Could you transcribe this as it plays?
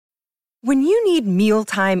When you need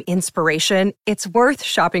mealtime inspiration, it's worth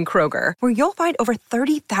shopping Kroger, where you'll find over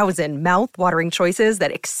 30,000 mouth-watering choices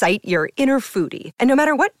that excite your inner foodie. And no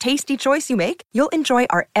matter what tasty choice you make, you'll enjoy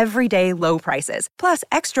our everyday low prices, plus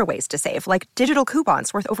extra ways to save, like digital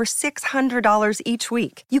coupons worth over $600 each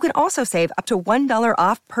week. You can also save up to $1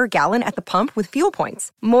 off per gallon at the pump with fuel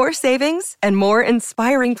points. More savings and more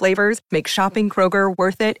inspiring flavors make shopping Kroger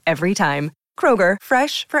worth it every time. Kroger,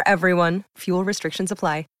 fresh for everyone. Fuel restrictions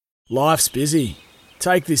apply. Life's busy.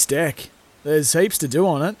 Take this deck. There's heaps to do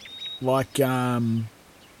on it, like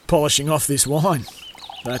polishing off this wine.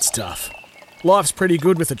 That's tough. Life's pretty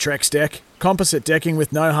good with a Trex deck. Composite decking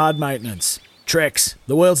with no hard maintenance. Trex,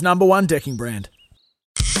 the world's #1 decking brand.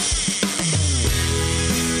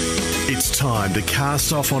 It's time to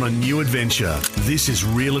cast off on a new adventure. This is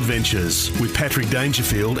Real Adventures with Patrick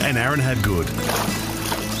Dangerfield and Aaron Habgood.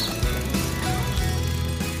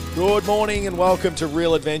 Good morning and welcome to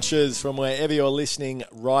Real Adventures from wherever you're listening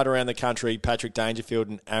right around the country. Patrick Dangerfield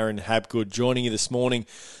and Aaron Habgood joining you this morning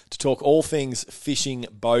to talk all things fishing,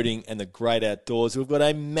 boating and the great outdoors. We've got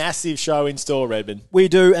a massive show in store, Redmond. We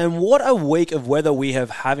do, and what a week of weather we have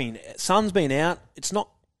having. Sun's been out. It's not...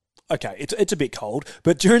 Okay, it's a bit cold,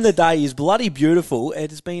 but during the day is bloody beautiful. It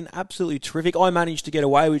has been absolutely terrific. I managed to get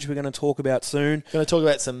away, which we're going to talk about soon. Going to talk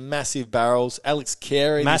about some massive barrels. Alex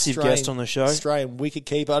Carey, massive guest on the show. Australian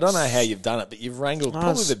wicketkeeper. I don't know how you've done it, but you've wrangled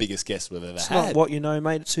probably the biggest guest we've ever had. It's not what you know,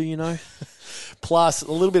 mate. It's who you know. Plus, a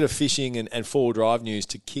little bit of fishing and four-wheel drive news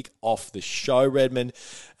to kick off the show, Redmond.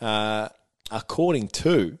 According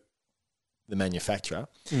to the manufacturer,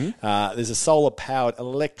 there's a solar-powered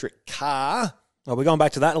electric car. Oh, we're going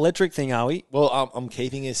back to that electric thing, are we? Well, I'm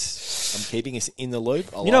keeping us in the loop.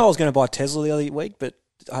 I was going to buy a Tesla the other week, but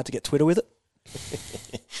I had to get Twitter with it.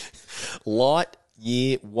 Light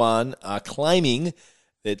Year One are claiming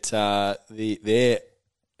that their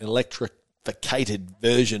electrificated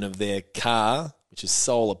version of their car, which is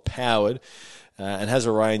solar powered, and has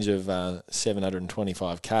a range of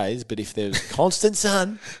 725 k's. But if there's constant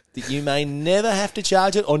sun, that you may never have to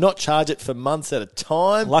charge it or not charge it for months at a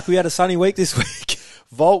time. Like we had a sunny week this week.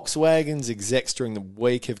 Volkswagen's execs during the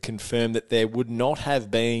week have confirmed that there would not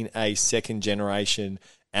have been a second generation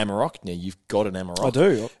Amarok. Now, you've got an Amarok. I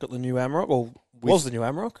do. I've got the new Amarok, or was the new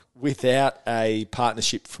Amarok. Without a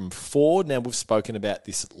partnership from Ford. Now, we've spoken about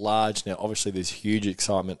this large. Now, obviously, there's huge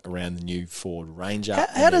excitement around the new Ford Ranger.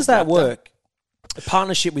 How does that work? A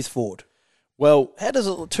partnership with Ford. Well, how does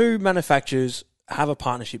two manufacturers have a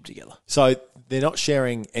partnership together? So they're not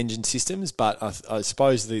sharing engine systems, but I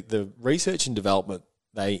suppose the research and development,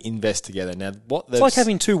 they invest together. Now, it's like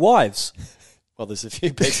having two wives. Well, there's a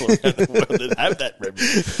few people around the world that have that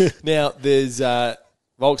remedy. Now, there's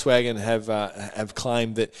Volkswagen have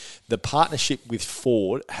claimed that the partnership with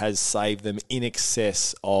Ford has saved them in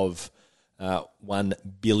excess of $1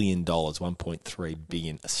 billion, 1.3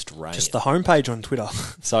 billion Australian. Just the homepage on Twitter.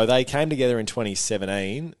 So they came together in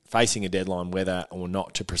 2017, facing a deadline whether or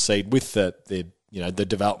not to proceed with the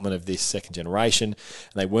development of this second generation.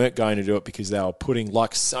 And they weren't going to do it because they were putting,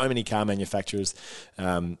 like so many car manufacturers,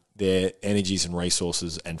 their energies and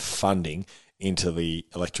resources and funding into the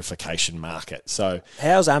electrification market. So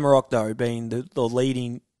how's Amarok, though, been the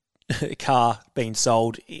leading car being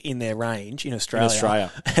sold in their range in Australia?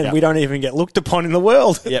 And we don't even get looked upon in the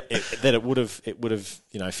world. Yep, that it would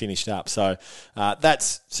have finished up. So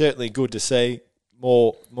that's certainly good to see.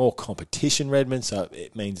 More competition, Redmond. So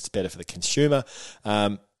it means it's better for the consumer.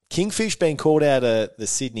 Kingfish being called out of the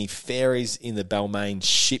Sydney ferries in the Balmain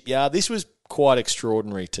shipyard. This was quite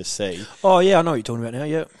extraordinary to see. Oh yeah, I know what you're talking about now.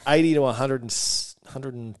 Yeah, 80 to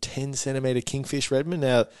 110 centimetre kingfish, Redmond.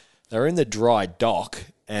 Now they're in the dry dock.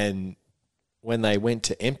 And when they went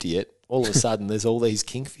to empty it, all of a sudden there's all these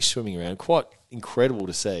kingfish swimming around. Quite incredible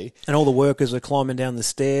to see. And all the workers are climbing down the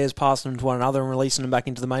stairs, passing them to one another and releasing them back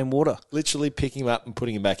into the main water. Literally picking them up and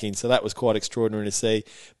putting them back in. So that was quite extraordinary to see.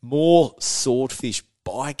 More swordfish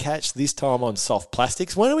bycatch, this time on soft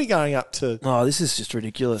plastics. When are we going up to... Oh, this is just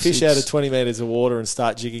ridiculous. Fish out of 20 metres of water and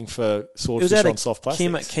start jigging for swordfish on soft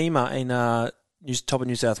plastics? Kima in top of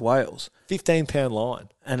New South Wales. 15-pound line.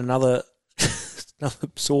 And another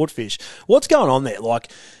swordfish. What's going on there?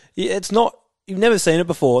 Like, it's not... You've never seen it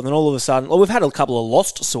before, and then all of a sudden... Well, we've had a couple of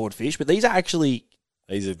lost swordfish, but these are actually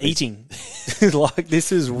eating. Like,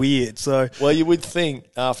 this is weird. So, well, you would think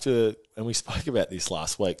after... And we spoke about this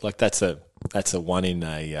last week. Like, that's a one in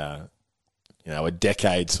a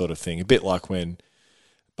decade sort of thing. A bit like when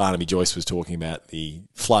Barnaby Joyce was talking about the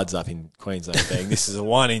floods up in Queensland being this is a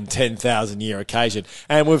 1 in 10,000 year occasion,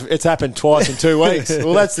 and it's happened twice in 2 weeks.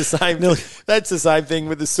 Well, that's the same. That's the same thing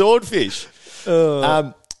with the swordfish.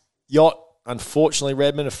 Yacht unfortunately,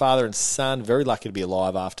 Redmond, a father and son, very lucky to be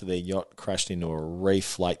alive after their yacht crashed into a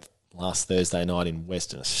reef last Thursday night in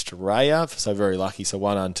Western Australia. So very lucky. So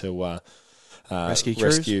one unto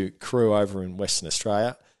rescue crew over in Western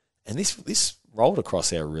Australia. And this rolled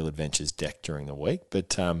across our Real Adventures deck during the week.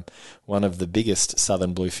 But one of the biggest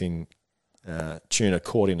southern bluefin tuna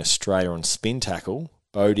caught in Australia on spin tackle,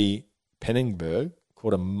 Bodie Penningberg,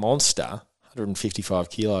 caught a monster, 155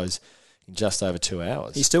 kilos in just over 2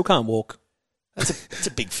 hours. He still can't walk. That's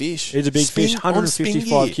a big fish. It's a big fish,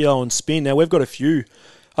 155 kilo on spin. Now, we've got a few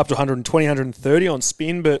up to 120, 130 on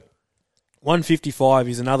spin, but 155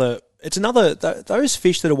 is another. It's another. Those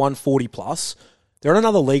fish that are 140 plus, they're in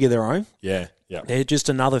another league of their own. Yeah. They're just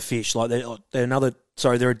another fish. Like they're another.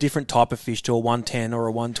 Sorry, they're a different type of fish to a 110 or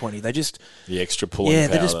a 120. They just the extra pulling power.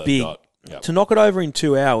 They're just big. Yep. To knock it over in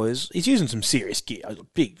 2 hours, he's using some serious gear.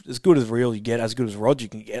 Big, as good as reel you get, as good as rods you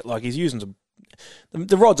can get. Like he's using some.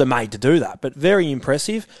 The rods are made to do that, but very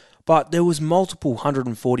impressive. But there was multiple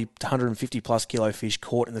 140 to 150 plus kilo fish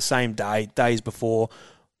caught in the same day, days before.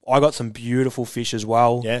 I got some beautiful fish as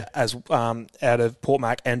well, as out of Port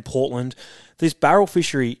Mac and Portland. This barrel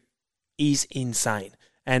fishery is insane.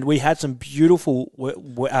 And we had some beautiful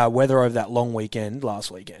weather over that long weekend,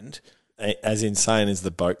 last weekend. As insane as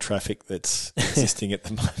the boat traffic that's existing at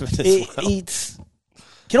the moment as well.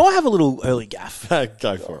 Can I have a little early gaff?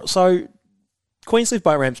 Go for it. So, Queenscliff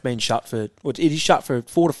Boat Ramp's been shut it is shut for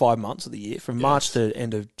 4 to 5 months of the year, from March to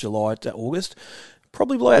end of July to August.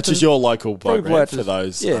 Probably blow out Which is your local boat ramp for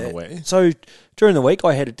those unaware. So, during the week,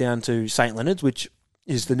 I headed down to St Leonard's, which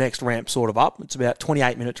is the next ramp sort of up. It's about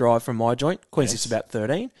 28-minute drive from my joint. Queenscliff's about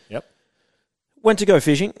 13. Yep. Went to go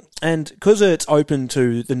fishing, and because it's open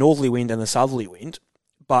to the northerly wind and the southerly wind,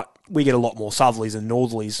 but we get a lot more southerlies than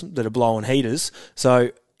northerlies that are blowing heaters. So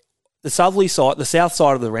the southerly side, the south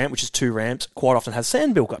side of the ramp, which is 2 ramps, quite often has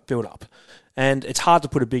sand built up, and it's hard to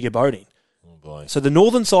put a bigger boat in. Oh boy! So the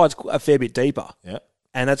northern side's a fair bit deeper,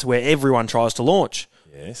 and that's where everyone tries to launch.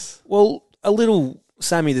 Yes. Well, a little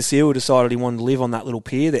Sammy the Seal decided he wanted to live on that little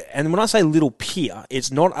pier there, and when I say little pier, it's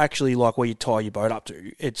not actually like where you tie your boat up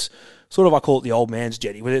to. It's sort of, I call it the old man's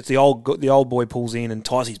jetty, where it's the old boy pulls in and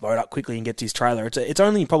ties his boat up quickly and gets his trailer. It's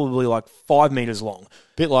only probably like 5 metres long.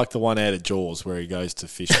 Bit like the one out of Jaws where he goes to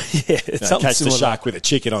fish. It's catch the shark with a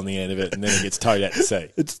chicken on the end of it, and then he gets towed out to sea.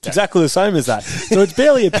 It's exactly the same as that. So it's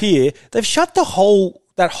barely a pier. They've shut that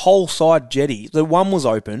whole side jetty. The one was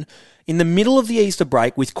open in the middle of the Easter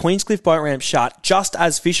break with Queenscliff Boat Ramp shut, just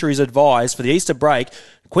as fisheries advised for the Easter break.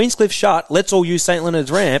 Queenscliff shut, let's all use St Leonard's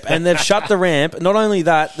ramp, and they've shut the ramp. Not only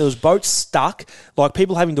that, there was boats stuck, like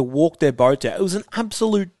people having to walk their boat out. It was an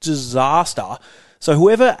absolute disaster. So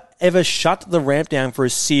whoever ever shut the ramp down for a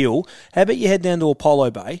seal, how about you head down to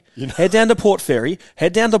Apollo Bay, head down to Port Ferry,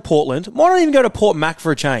 head down to Portland, why not even go to Port Mac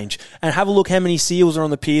for a change, and have a look how many seals are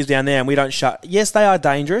on the piers down there and we don't shut. Yes, they are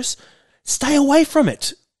dangerous. Stay away from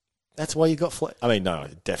it. That's why you got flares. I mean, no,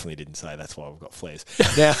 I definitely didn't say that's why we've got flares.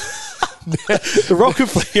 Now, the rocket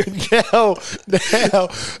flare. Now,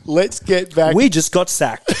 let's get back. We just got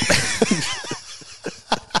sacked.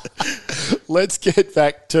 Let's get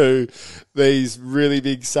back to these really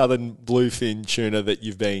big southern bluefin tuna that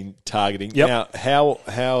you've been targeting. Yep. Now,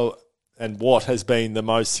 how and what has been the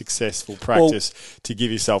most successful practice to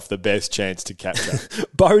give yourself the best chance to capture?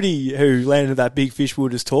 Bodie, who landed that big fish we were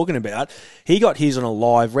just talking about, he got his on a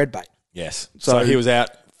live red bait. Yes. So he was out,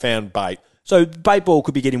 found bait. So bait ball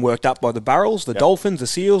could be getting worked up by the barrels, the dolphins, the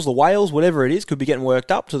seals, the whales, whatever it is, could be getting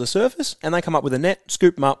worked up to the surface, and they come up with a net,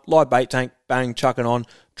 scoop them up, live bait tank, bang, chuck it on,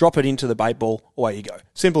 drop it into the bait ball, away you go.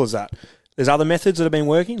 Simple as that. There's other methods that have been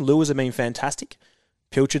working. Lures have been fantastic.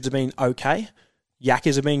 Pilchards have been okay.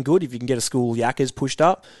 Yakkers have been good if you can get a school yakkers pushed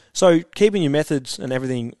up. So keeping your methods and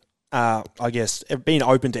everything, I guess, being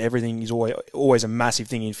open to everything is always a massive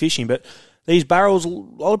thing in fishing. But these barrels, a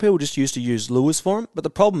lot of people just used to use lures for them. But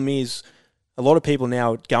the problem is a lot of people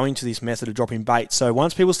now are going to this method of dropping baits. So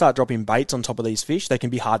once people start dropping baits on top of these fish, they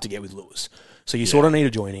can be hard to get with lures. So you sort of need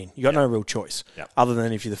to join in. You got no real choice other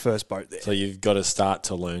than if you're the first boat there. So you've got to start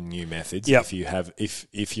to learn new methods. Yep.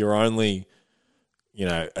 If you're only,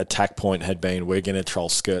 attack point had been we're going to troll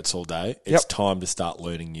skirts all day, it's time to start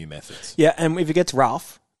learning new methods. Yeah, and if it gets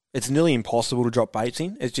rough, it's nearly impossible to drop baits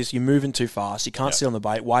in. It's just you're moving too fast. You can't sit on the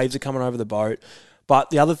bait. Waves are coming over the boat. But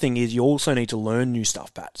the other thing is you also need to learn new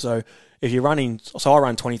stuff, Pat. So if you're running, I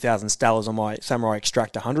run 20,000 Stellars on my Samurai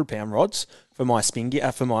Extractor 100-pound rods for my spin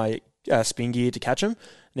gear, spin gear to catch them.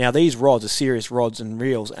 Now these rods are serious rods and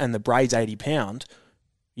reels, and the braid's 80 pound.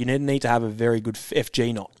 You need to have a very good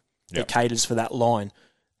FG knot that caters for that line.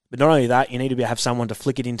 But not only that, you need to have someone to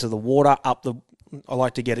flick it into the water up the I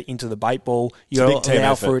like to get it into the bait ball. It's a You big got to team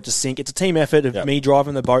allow effort. for it to sink. It's a team effort of me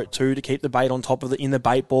driving the boat too to keep the bait on top of in the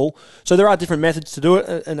bait ball. So there are different methods to do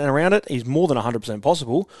it and around it. It's more than 100%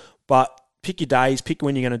 possible, but pick your days, pick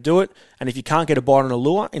when you're going to do it. And if you can't get a bite on a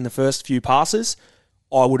lure in the first few passes,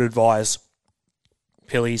 I would advise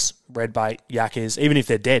pillies, red bait, yakkers, even if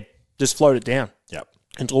they're dead, just float it down. Yep.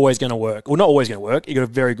 It's always going to work. Well, not always going to work. You've got a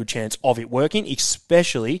very good chance of it working,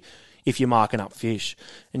 especially if you're marking up fish.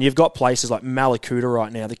 And you've got places like Malakuta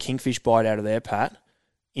right now, the kingfish bite out of there, Pat.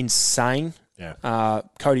 Insane. Yeah.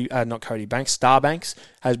 Not Cody Banks, Starbanks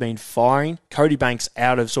has been firing. Cody Banks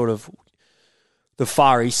out of sort of the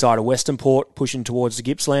far east side of Western Port, pushing towards the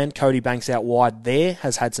Gippsland. Cody Banks out wide there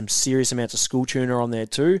has had some serious amounts of school tuna on there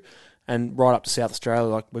too. And right up to South Australia,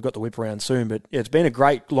 like we've got the whip around soon. But yeah, it's been a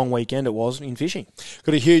great long weekend it was in fishing.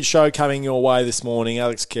 Got a huge show coming your way this morning.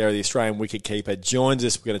 Alex Carey, the Australian wicketkeeper, joins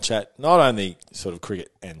us. We're going to chat not only sort of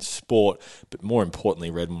cricket and sport, but more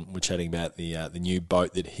importantly, Redmond, we're chatting about the new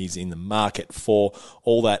boat that he's in the market for.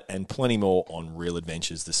 All that and plenty more on Real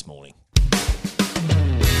Adventures this morning.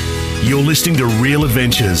 You're listening to Real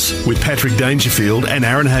Adventures with Patrick Dangerfield and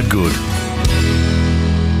Aaron Habgood.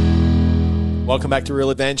 Welcome back to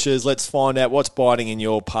Real Adventures. Let's find out what's biting in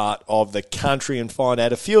your part of the country and find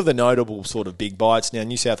out a few of the notable sort of big bites. Now,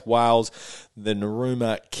 New South Wales, the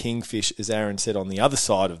Narooma Kingfish, as Aaron said on the other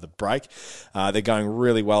side of the break, they're going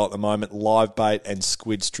really well at the moment. Live bait and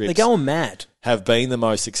squid strips. They're going mad. Have been the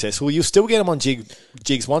most successful. You'll still get them on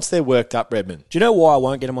jigs once they're worked up, Redmond. Do you know why I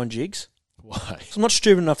won't get them on jigs? Why? 'Cause I'm not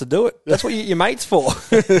stupid enough to do it. That's what your mate's for.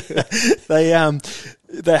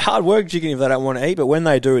 They're hard work jigging if they don't want to eat, but when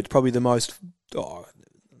they do, it's probably the most... the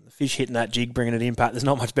fish hitting that jig, bringing it in, Pat. There's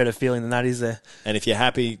not much better feeling than that, is there? And if you're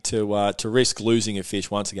happy to risk losing a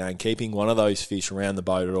fish, once again, keeping one of those fish around the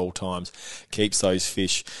boat at all times keeps those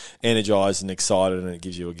fish energised and excited, and it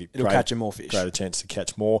gives you It'll catch you more fish. Greater chance to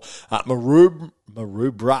catch more.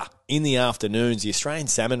 Maroubra in the afternoons. The Australian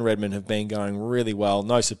salmon, Redmond, have been going really well.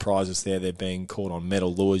 No surprises there. They're being caught on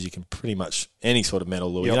metal lures. You can pretty much any sort of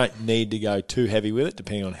metal lure. Yep. You don't need to go too heavy with it,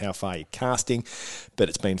 depending on how far you're casting, but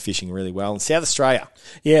it's been fishing really well. In South Australia.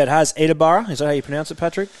 Yeah, it has. Edinburgh. Is that how you pronounce it,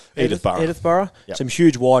 Patrick? Edinburgh. Yep. Some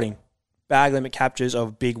huge whiting. Bag limit captures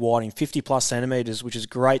of big whiting, 50 plus centimetres, which is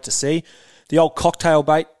great to see. The old cocktail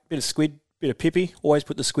bait, bit of squid, bit of pippy. Always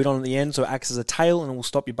put the squid on at the end so it acts as a tail and it will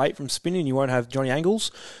stop your bait from spinning. You won't have Johnny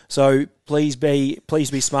Angles. So please be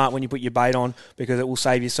smart when you put your bait on, because it will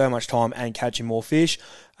save you so much time and catching more fish.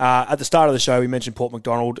 At the start of the show, we mentioned Port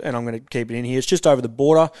Macdonald, and I'm going to keep it in here. It's just over the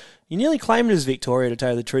border. You nearly claim it as Victoria, to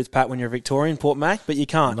tell you the truth, Pat, when you're a Victorian, Port Mac, but you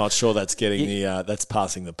can't. Not sure that's getting that's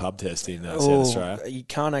passing the pub test in South Australia. You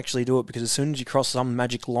can't actually do it, because as soon as you cross some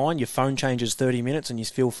magic line, your phone changes 30 minutes and you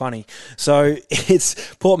feel funny. So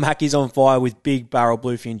it's Port Mac is on fire with big barrel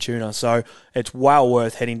bluefin tuna. So it's well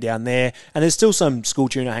worth heading down there. And there's still some school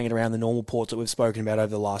tuna hanging around the normal ports that we've spoken about over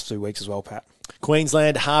the last 2 weeks as well, Pat.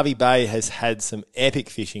 Queensland, Harvey Bay has had some epic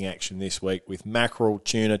fishing action this week with mackerel,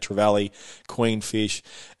 tuna, trevally, queenfish,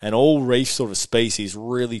 and all reef sort of species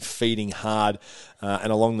really feeding hard.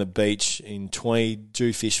 And along the beach in Tweed,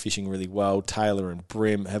 jewfish fishing really well. Taylor and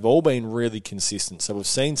Brim have all been really consistent. So we've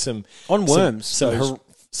seen some... On worms.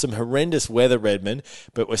 Some horrendous weather, Redmond,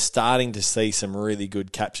 but we're starting to see some really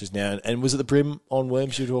good captures now. And was it the Brim on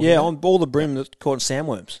worms you were talking about? On all the Brim that caught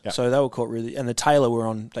sandworms. Yep. So they were caught really... And the Taylor were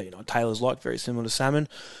on... Taylor's like very similar to salmon.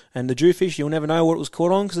 And the jewfish, you'll never know what it was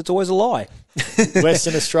caught on because it's always a lie.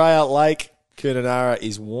 Western Australia, Lake Coonawarra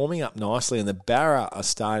is warming up nicely, and the Barra are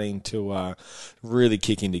starting to really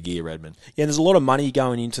kick into gear, Redmond. Yeah, there's a lot of money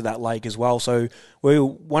going into that lake as well. So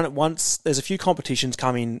once there's a few competitions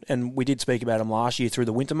coming, and we did speak about them last year through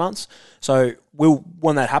the winter months. So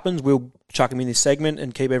when that happens, we'll chuck them in this segment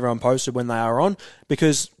and keep everyone posted when they are on,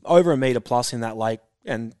 because over a metre plus in that lake.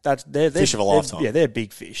 And they're fish of a lifetime. They're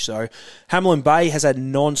big fish. So Hamlin Bay has had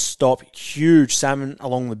non-stop huge salmon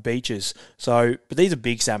along the beaches. So, but these are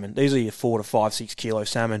big salmon. These are your 4 to 5, 6 kilo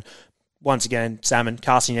salmon. Once again, salmon,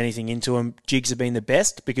 casting anything into them. Jigs have been the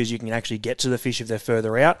best because you can actually get to the fish if they're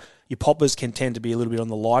further out. Your poppers can tend to be a little bit on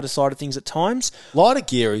the lighter side of things at times. Lighter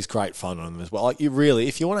gear is great fun on them as well. Like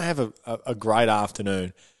if you want to have a great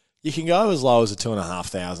afternoon, you can go as low as a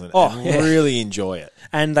 2,500 and really enjoy it.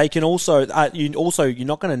 And they can also, you're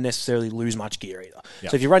not going to necessarily lose much gear either.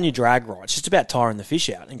 Yep. So if you run your drag right, it's just about tiring the fish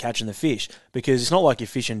out and catching the fish, because it's not like you're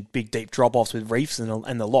fishing big, deep drop-offs with reefs and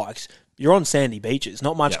the likes. You're on sandy beaches.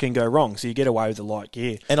 Not much can go wrong, so you get away with the light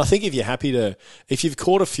gear. And I think if you've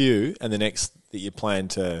caught a few and the next that you plan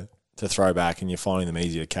to throw back and you're finding them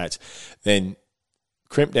easy to catch, then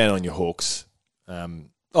crimp down on your hooks.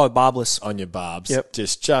 Oh, barbless. on your barbs, Yep.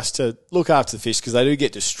 just to look after the fish because they do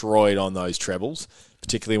get destroyed on those trebles,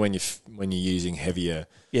 particularly when you're using heavier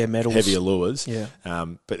Metals. heavier lures. Yeah.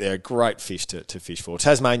 But they're a great fish to fish for.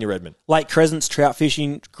 Tasmania Redmond. Lake Crescent's trout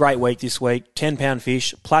fishing, great week this week. 10-pound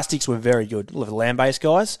fish. Plastics were very good for the land-based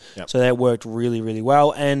guys. Yep. So that worked really, really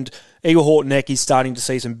well. And Eagle Hawk Neck is starting to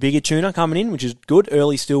see some bigger tuna coming in, which is good.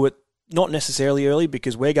 Early still, but not necessarily early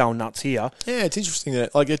because we're going nuts here. Yeah, it's interesting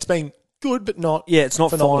that it's been good, but not It's not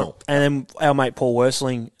phenomenal. final. And then our mate Paul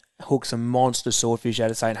Worsling hooked some monster swordfish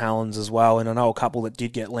out of St. Helens as well. And I know a couple that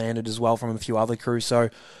did get landed as well from a few other crews. So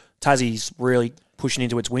Tassie's really pushing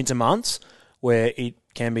into its winter months where it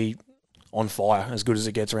can be on fire, as good as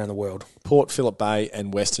it gets around the world. Port Phillip Bay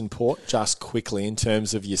and Western Port, just quickly in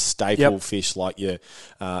terms of your staple Yep. fish like your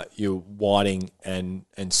whiting and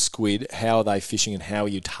squid, how are they fishing and how are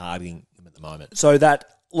you targeting them at the moment? So that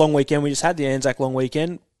long weekend, we just had the Anzac long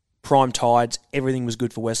weekend, prime tides, everything was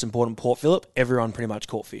good for Western Port and Port Phillip. Everyone pretty much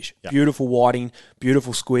caught fish. Yep. Beautiful whiting,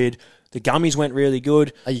 beautiful squid. The gummies went really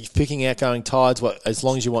good. Are you picking outgoing tides? What, as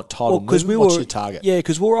long as you want tidal Because movement, what's your target? Yeah,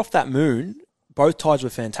 because we were off that moon. Both tides were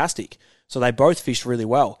fantastic. So they both fished really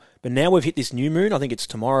well. But now we've hit this new moon. I think it's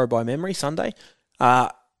tomorrow by memory, Sunday.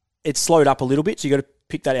 It's slowed up a little bit, so you've got to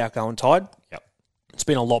pick that outgoing tide. Yep. It's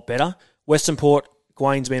been a lot better. Western Port,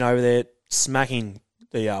 Gwayne's been over there smacking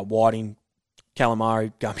the whiting,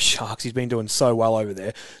 calamari, gummy sharks. He's been doing so well over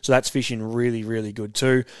there. So that's fishing really, really good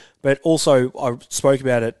too. But also, I spoke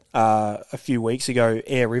about it a few weeks ago,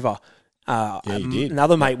 Air River. You did.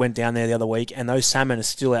 Another mate went down there the other week, and those salmon are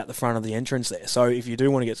still out the front of the entrance there. So if you do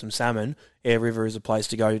want to get some salmon, Air River is a place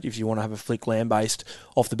to go if you want to have a flick land-based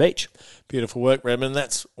off the beach. Beautiful work, Redmond.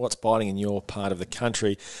 That's what's biting in your part of the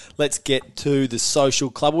country. Let's get to the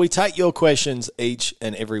social club. We take your questions each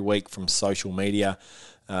and every week from social media.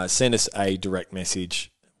 Send us a direct message,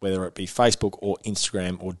 whether it be Facebook or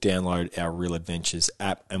Instagram, or download our Real Adventures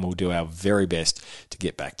app, and we'll do our very best to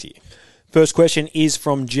get back to you. First question is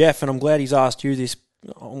from Jeff, and I'm glad he's asked you this.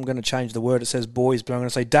 I'm going to change the word. It says boys, but I'm going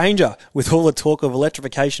to say danger. With all the talk of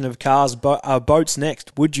electrification of cars, boats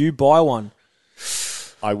next, would you buy one?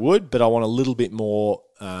 I would, but I want a little bit more.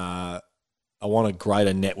 I want a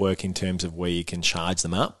greater network in terms of where you can charge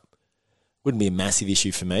them up. Wouldn't be a massive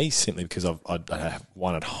issue for me, simply because I have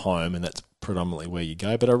one at home, and that's predominantly where you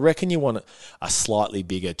go. But I reckon you want a slightly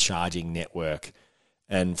bigger charging network.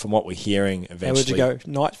 And from what we're hearing, eventually... How would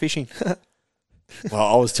you go? Night fishing? Well,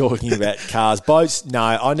 I was talking about cars. Boats, no,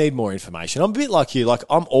 I need more information. I'm a bit like you.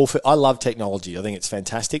 I love technology. I think it's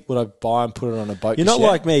fantastic. Would I buy and put it on a boat? You're not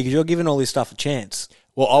like me, because you're giving all this stuff a chance.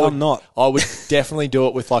 Well, I'm not. I would definitely do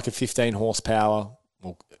it with like a 15 horsepower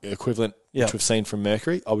or equivalent, Yep. which we've seen from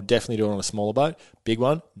Mercury. I would definitely do it on a smaller boat. Big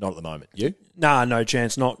one, not at the moment. You? Nah, no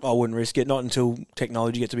chance. Not. I wouldn't risk it. Not until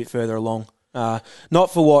technology gets a bit further along.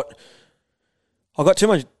 Not for what... I've got too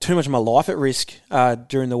much of my life at risk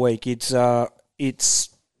during the week. It's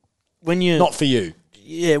when you Not for you.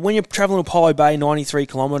 Yeah, when you're travelling to Apollo Bay 93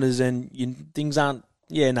 kilometres and things aren't...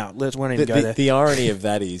 Yeah, no, let's won't even go there. The irony of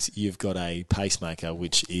that is you've got a pacemaker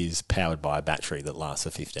which is powered by a battery that lasts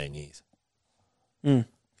for 15 years. Mm.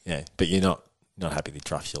 Yeah, but you're not happy to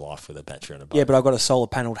trust your life with a battery on a boat. Yeah, but I've got a solar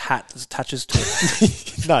panelled hat that attaches to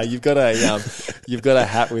it. No, you've got a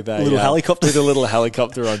hat with a Little helicopter. with a little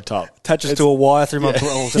helicopter on top. attaches to a wire through my...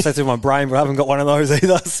 Well, just say through my brain, but I haven't got one of those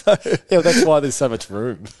either. So Yeah, that's why there's so much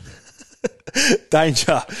room.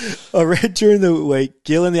 danger. I read during the week,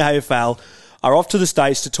 Gill and the AFL are off to the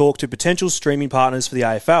States to talk to potential streaming partners for the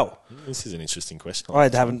AFL. This is an interesting question.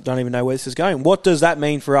 Don't even know where this is going. What does that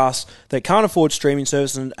mean for us that can't afford streaming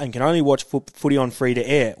services and can only watch footy on free to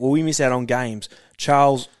air? Will we miss out on games?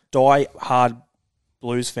 Charles, die-hard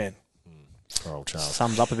Blues fan. Poor old Charles.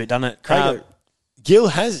 Sums up a bit, doesn't it? Craig, Gil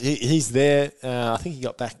he's there. I think he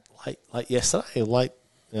got back late yesterday, or late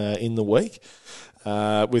in the week,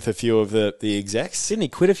 with a few of the execs. didn't he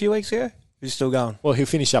quit a few weeks ago? He's still going. Well, he'll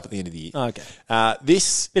finish up at the end of the year. Oh, okay.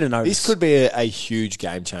 This Bit of notice. This could be a huge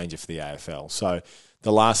game changer for the AFL. So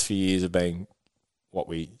the last few years have been what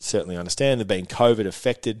we certainly understand. They've been COVID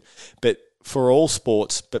affected, but for all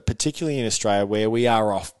sports, but particularly in Australia, where we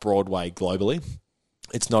are off Broadway globally,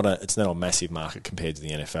 it's not a massive market compared to the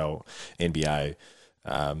NFL, NBA,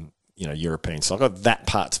 European soccer. That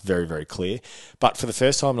part's very, very clear. But for the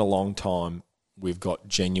first time in a long time, we've got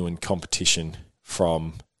genuine competition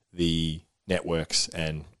from the networks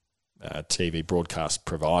and TV broadcast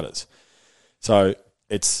providers. So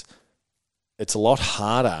it's a lot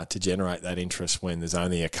harder to generate that interest when there's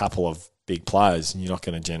only a couple of big players and you're not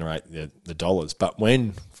going to generate the dollars. But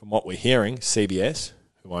when, from what we're hearing, CBS,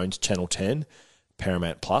 who owns Channel 10,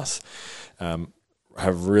 Paramount Plus,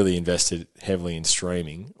 have really invested heavily in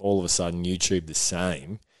streaming, all of a sudden YouTube the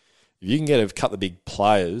same. If you can get a couple of big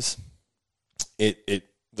players,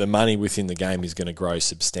 the money within the game is going to grow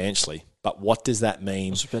substantially. But what does that mean?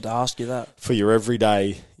 I was about to ask you that. For your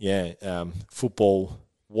everyday football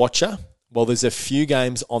watcher? Well, there's a few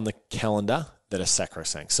games on the calendar that are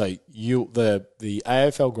sacrosanct. So the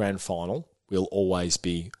AFL Grand Final will always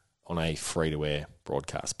be on a free-to-air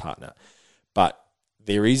broadcast partner. But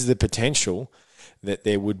there is the potential that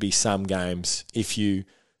there would be some games, if you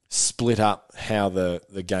split up how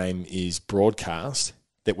the game is broadcast,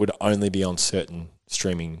 that would only be on certain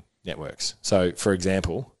streaming networks. So, for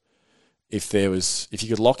example, if you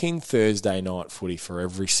could lock in Thursday night footy for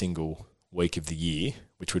every single week of the year,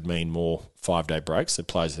 which would mean more 5-day breaks, so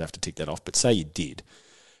players would have to tick that off. But say you did,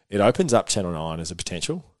 it opens up Channel 9 as a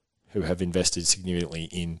potential, who have invested significantly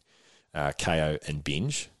in KO and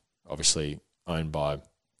Binge, obviously owned by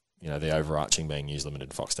the overarching being News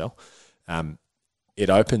Limited and Foxtel. It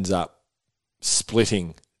opens up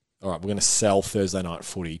splitting. All right, we're going to sell Thursday night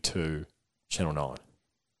footy to Channel 9.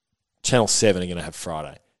 Channel 7 are going to have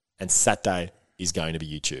Friday, and Saturday is going to be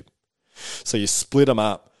YouTube. So you split them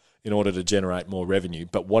up in order to generate more revenue.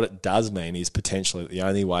 But what it does mean is potentially the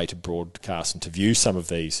only way to broadcast and to view some of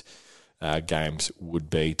these games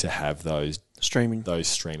would be to have those streaming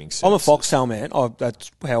services. I'm a Foxtel man.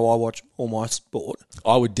 That's how I watch all my sport.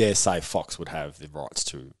 I would dare say Fox would have the rights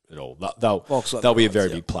to it all. They'll be a very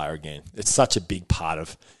big player again. It's such a big part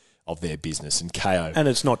of their business, and KO. And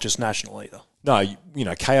it's not just national either. No,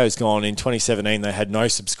 KO's gone. In 2017, they had no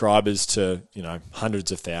subscribers to,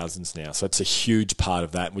 hundreds of thousands now. So it's a huge part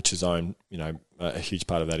of that, which is owned, a huge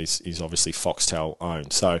part of that is obviously Foxtel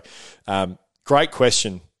owned. So, great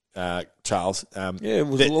question, Charles. I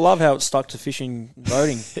love how it's stuck to fishing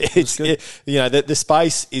voting. It's good. The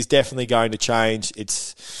space is definitely going to change.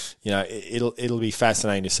 It's, it'll be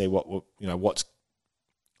fascinating to see what's.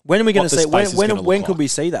 When are we going to see? When could we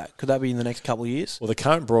see that? Could that be in the next couple of years? Well, the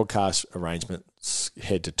current broadcast arrangements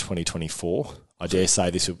head to 2024. I dare say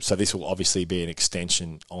this will obviously be an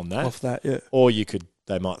extension on that. Off that, yeah. Or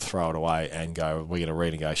they might throw it away and go, we're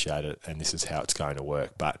going to renegotiate it, and this is how it's going to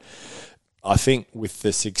work. But I think with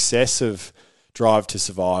the success of Drive to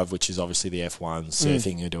Survive, which is obviously the F1,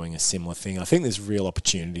 Surfing are doing a similar thing. I think there's real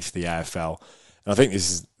opportunity for the AFL, and I think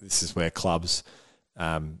this is where clubs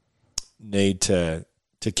need to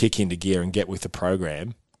kick into gear and get with the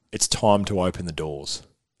program. It's time to open the doors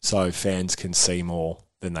so fans can see more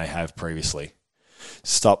than they have previously.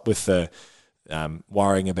 Stop with the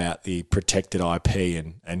worrying about the protected IP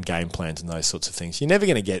and game plans and those sorts of things. You're never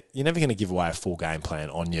going to give away a full game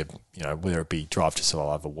plan on your, whether it be Drive to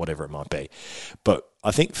Survive or whatever it might be. But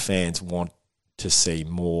I think fans want to see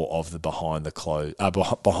more of the behind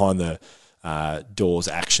the doors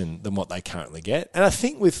action than what they currently get. And I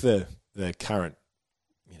think with the current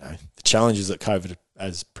the challenges that COVID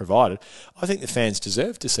has provided, I think the fans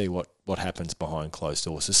deserve to see what happens behind closed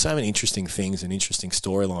doors. There's so many interesting things and interesting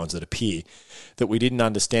storylines that appear that we didn't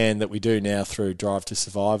understand that we do now through Drive to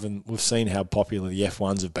Survive, and we've seen how popular the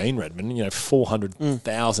F1s have been, Redmond.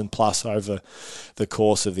 400,000 plus over the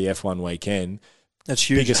course of the F1 weekend. That's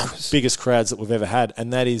huge. Biggest crowds that we've ever had,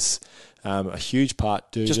 and that is a huge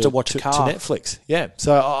part due to watch a car. To Netflix. Yeah,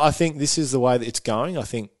 so I think this is the way that it's going. I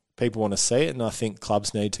think people want to see it, and I think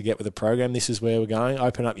clubs need to get with the program. This is where we're going.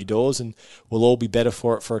 Open up your doors, and we'll all be better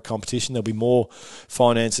for it for a competition. There'll be more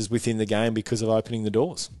finances within the game because of opening the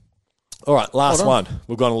doors. All right, last one.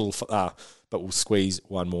 We've gone a little, but we'll squeeze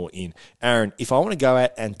one more in. Aaron, if I want to go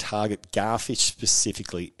out and target garfish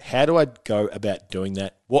specifically, how do I go about doing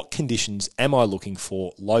that? What conditions am I looking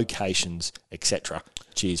for? Locations, etc.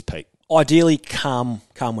 Cheers, Pete. Ideally, calm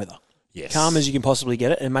weather. Yes. Calm as you can possibly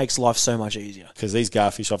get it, and it makes life so much easier. Because these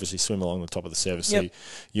garfish obviously swim along the top of the surface, so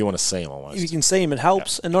you want to see them almost. If you can see them, it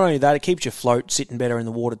helps. Yep. And not only that, it keeps your float sitting better in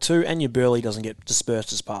the water too, and your burley doesn't get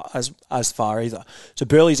dispersed as far either. So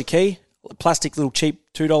burley's a key. A plastic little cheap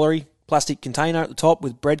 $2 plastic container at the top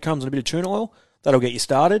with breadcrumbs and a bit of tuna oil. That'll get you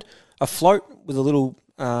started. A float with a little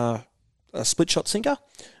a split shot sinker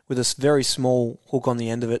with a very small hook on the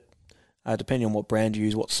end of it, depending on what brand you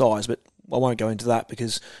use, what size, but I won't go into that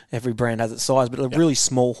because every brand has its size, but a really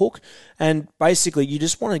small hook. And basically, you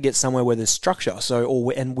just want to get somewhere where there's structure,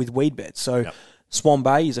 and with weed beds. So Swan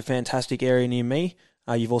Bay is a fantastic area near me.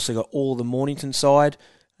 You've also got all the Mornington side.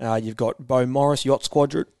 You've got Beau Morris Yacht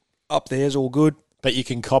Squadron up there is all good. But you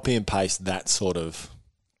can copy and paste that sort of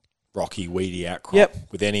rocky, weedy outcrop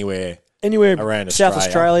with anywhere around South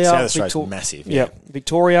Australia. South Australia's massive. Yep.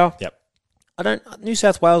 Victoria. Yep. New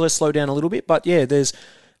South Wales, I slow down a little bit, but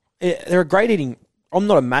they're a great eating. I'm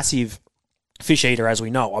not a massive fish eater, as we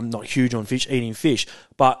know. I'm not huge on eating fish,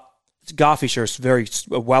 but garfish are a very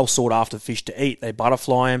well sought after fish to eat. They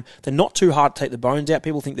butterfly them. They're not too hard to take the bones out.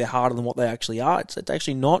 People think they're harder than what they actually are. It's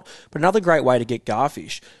actually not. But another great way to get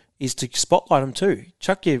garfish is to spotlight them too.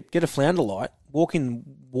 Get a flounder light, walk in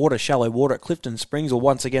water, shallow water at Clifton Springs, or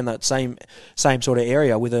once again that same sort of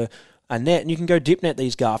area with a net, and you can go dip net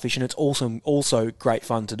these garfish, and it's also great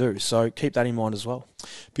fun to do. So keep that in mind as well.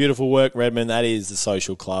 Beautiful work, Redmond. That is the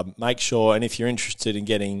social club. Make sure, and if you're interested in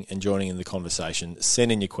getting and joining in the conversation,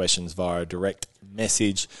 send in your questions via a direct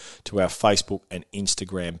message to our Facebook and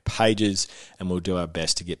Instagram pages, and we'll do our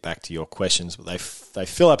best to get back to your questions. But they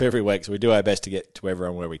fill up every week, so we do our best to get to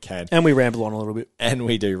everyone where we can. And we ramble on a little bit. And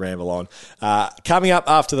we do ramble on. Coming up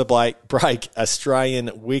after the break, Australian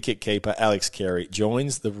wicketkeeper Alex Carey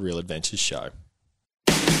joins the Real Adventures show.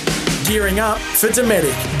 Gearing up for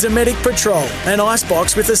Dometic. Dometic Patrol, an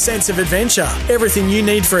icebox with a sense of adventure. Everything you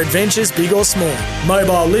need for adventures, big or small.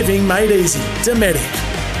 Mobile living made easy. Dometic.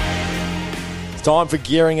 It's time for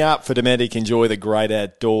gearing up for Dometic. Enjoy the great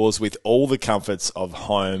outdoors with all the comforts of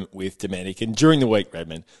home with Dometic. And during the week,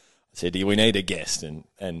 Redmond, I said to you, we need a guest. And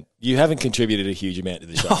you haven't contributed a huge amount to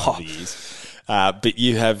the show over the years. But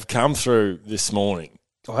you have come through this morning.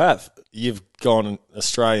 I have. You've gone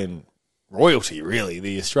Australian royalty, really.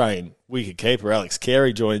 The Australian wicketkeeper, Alex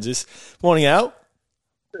Carey, joins us. Morning, Al.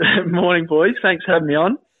 Morning, boys. Thanks for having me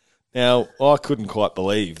on. Now, I couldn't quite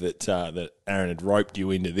believe that Aaron had roped you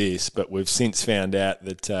into this, but we've since found out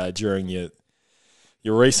that during your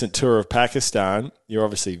recent tour of Pakistan, you're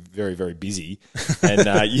obviously very, very busy, and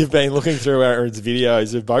you've been looking through Aaron's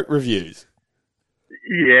videos of boat reviews.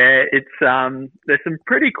 Yeah, it's there's some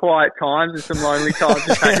pretty quiet times and some lonely times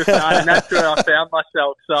in Pakistan, and that's where I found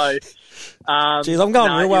myself. So, jeez, I'm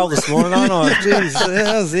going real well this morning, aren't I? Jeez,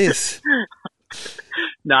 how's this?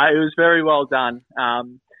 No, it was very well done.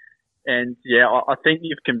 And yeah, I think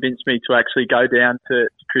you've convinced me to actually go down to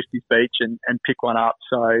Christie's Beach and pick one up.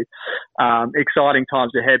 So, exciting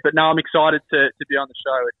times ahead. But no, I'm excited to be on the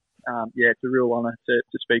show. It's a real honour to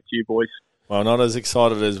speak to you boys. Well, not as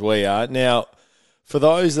excited as we are. Now, for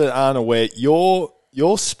those that aren't aware, your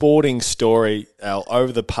sporting story, Al,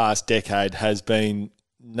 over the past decade has been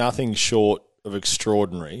nothing short of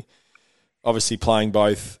extraordinary. Obviously playing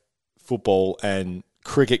both football and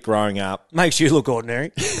cricket growing up. Makes you look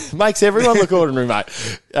ordinary. Makes everyone look ordinary, mate.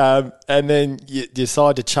 And then you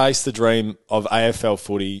decide to chase the dream of AFL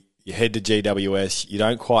footy. You head to GWS. You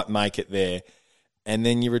don't quite make it there. And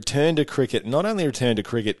then you return to cricket. Not only return to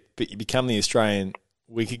cricket, but you become the Australian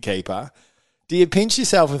wicketkeeper. Do you pinch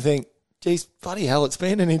yourself and think, geez, bloody hell, it's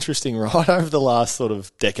been an interesting ride over the last sort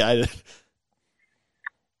of decade?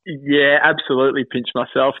 Yeah, absolutely pinch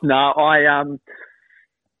myself. No,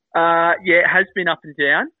 it has been up and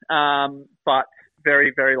down, but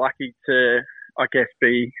very, very lucky to, I guess,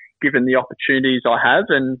 be given the opportunities I have,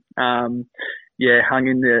 and hung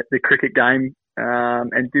in the cricket game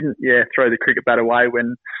and didn't throw the cricket bat away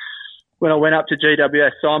when I went up to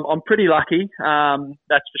GWS. So I'm pretty lucky,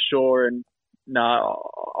 that's for sure. And no,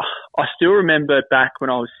 I still remember back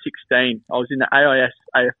when I was 16, I was in the AIS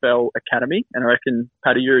AFL Academy, and I reckon,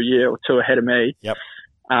 Paddy, you're a year or two ahead of me. Yep.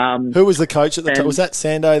 Who was the coach at the time? Was that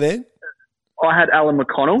Sando then? I had Alan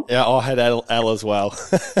McConnell. Yeah, I had Al as well.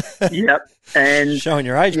 Yep. And showing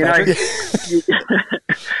your age, Patrick.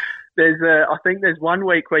 I think there's 1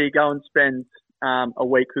 week where you go and spend a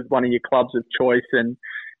week with one of your clubs of choice, and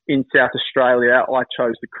in South Australia, I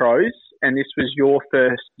chose the Crows, and this was your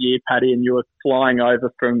first year, Paddy, and you were flying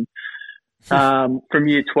over from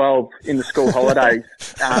year 12 in the school holidays.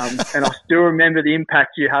 And I still remember the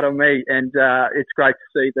impact you had on me, and it's great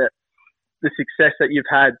to see that the success that you've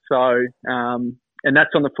had. So, and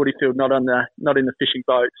that's on the footy field, not in the fishing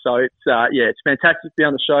boat. So it's fantastic to be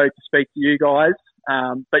on the show to speak to you guys.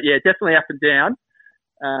 But yeah, definitely up and down.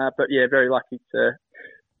 But yeah, very lucky to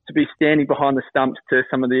be standing behind the stumps to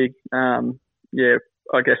some of the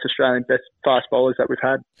I guess Australian best fast bowlers that we've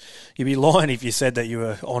had. You'd be lying if you said that you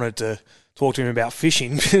were honoured to talk to him about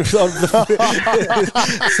fishing. That's you,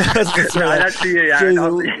 I'm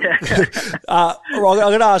going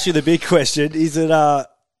to ask you the big question. Is it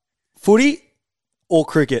footy or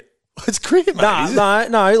cricket? It's cricket, mate. No.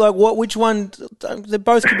 Like, which one? They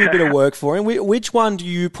both could be a bit of work for him. Which one do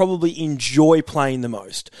you probably enjoy playing the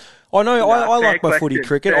most? I know I like my footy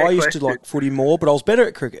cricket. I used to like footy more, but I was better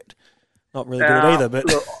at cricket. Not really good at either, but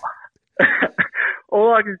look,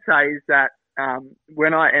 all I can say is that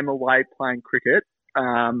when I am away playing cricket,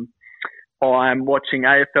 I'm watching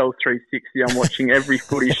AFL 360. I'm watching every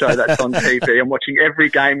footy show that's on TV. I'm watching every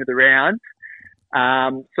game of the round.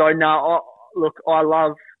 I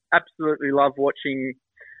absolutely love watching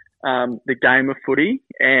the game of footy.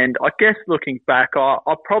 And I guess looking back, I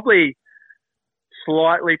probably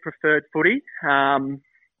slightly preferred footy,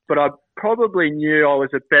 but I probably knew I was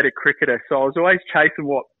a better cricketer. So I was always chasing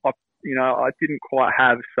what I didn't quite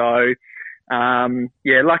have. So,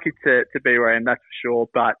 lucky to be where I am, that's for sure.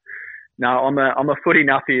 But no, I'm a footy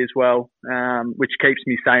nuffy as well, which keeps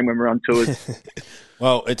me sane when we're on tours.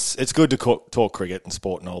 Well, it's good to talk cricket and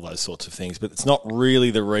sport and all those sorts of things, but it's not really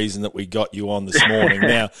the reason that we got you on this morning.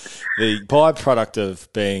 Now, the byproduct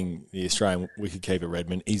of being the Australian wicketkeeper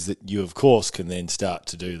Redmond is that you, of course, can then start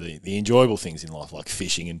to do the enjoyable things in life, like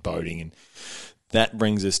fishing and boating, and that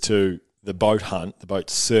brings us to the boat hunt, the boat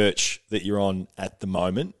search that you're on at the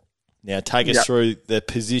moment. Now, take us through the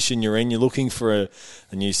position you're in. You're looking for a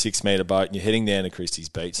new 6-metre boat, and you're heading down to Christie's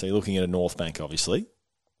Beach, so you're looking at a North Bank, obviously.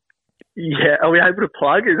 Yeah, are we able to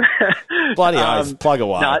plug? Bloody oath, plug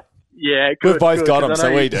away. No, yeah, good. We've both got them,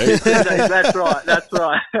 so we do. That's right. I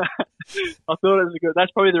thought it was good.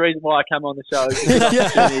 That's probably the reason why I came on the show.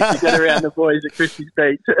 To get around the boys at Christie's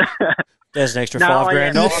Beach. There's an extra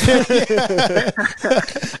 $5,000 off.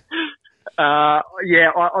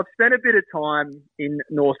 I've spent a bit of time in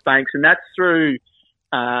North Banks, and that's through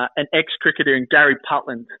an ex-cricketer in Gary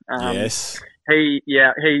Putland. Yes.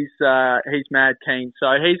 He's mad keen.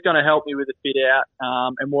 So he's going to help me with the fit out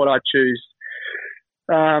and what I choose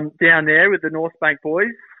down there with the North Bank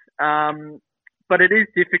boys. But it is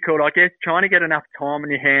difficult, I guess, trying to get enough time on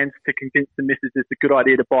your hands to convince the missus it's a good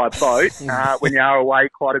idea to buy a boat when you are away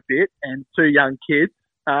quite a bit and 2 young kids.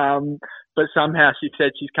 But somehow she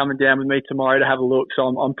said she's coming down with me tomorrow to have a look. So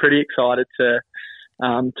I'm pretty excited to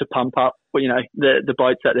pump up, the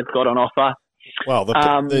boats that they've got on offer. Well,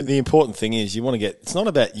 the important thing is you want to get. It's not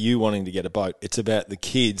about you wanting to get a boat. It's about the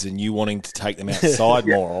kids and you wanting to take them outside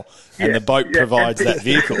more, and the boat provides that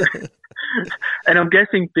vehicle. And I'm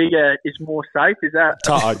guessing bigger is more safe. Is that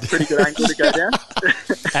a pretty good angle to go down?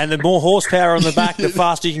 And the more horsepower on the back, the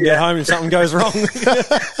faster you can get home if something goes wrong.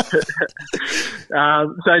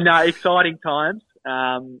 Exciting times.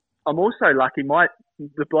 I'm also lucky.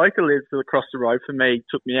 The bloke who lives across the road from me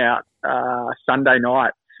took me out Sunday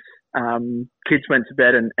night. Kids went to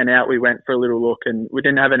bed and out we went for a little look, and we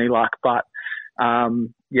didn't have any luck, but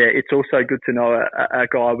it's also good to know a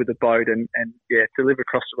guy with a boat and to live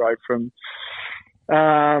across the road from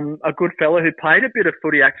a good fella who played a bit of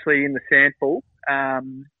footy actually in the Sandpool.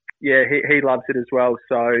 He loves it as well.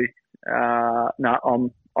 So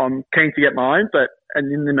I'm keen to get my own,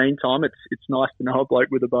 and in the meantime it's nice to know a bloke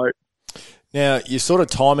with a boat. Now, you're sort of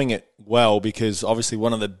timing it well because obviously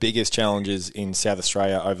one of the biggest challenges in South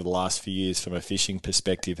Australia over the last few years from a fishing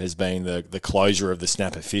perspective has been the closure of the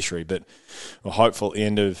snapper fishery. But we're hopeful at the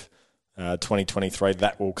end of 2023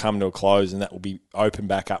 that will come to a close and that will be open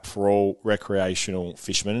back up for all recreational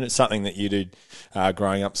fishermen. And it's something that you did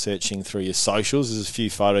growing up searching through your socials. There's a few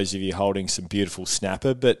photos of you holding some beautiful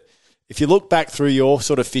snapper. But if you look back through your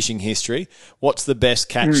sort of fishing history, what's the best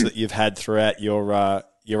catch that you've had throughout your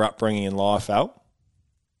upbringing in life, Al?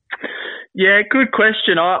 Yeah, good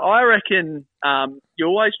question. I reckon you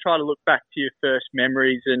always try to look back to your first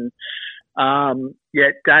memories, and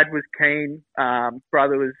Dad was keen,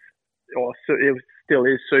 brother was, still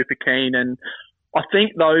is super keen, and I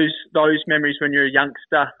think those memories when you're a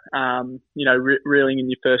youngster, reeling in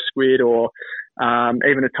your first squid, or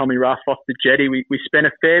even a Tommy Ruff off the jetty. We spent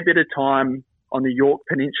a fair bit of time on the York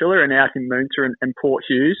Peninsula and out in Moonta and Port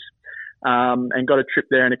Hughes. And got a trip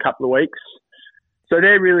there in a couple of weeks. So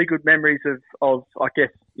they're really good memories of I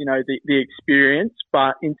guess, the experience.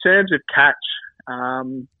 But in terms of catch,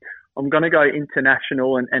 I'm going to go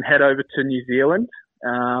international and head over to New Zealand.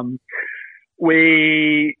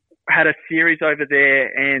 We had a series over there,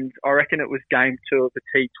 and I reckon it was game 2 of the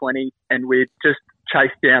T20, and we'd just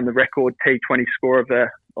chased down the record T20 score of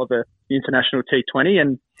the international T20.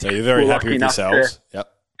 And so you're very happy with yourselves. Yep.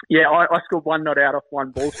 Yeah, I scored 1 not out off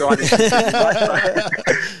 1 ball, so I didn't.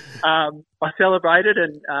 I celebrated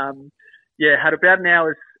and had about an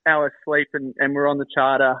hour's sleep, and we're on the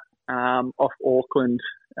charter off Auckland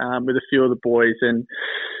with a few of the boys, and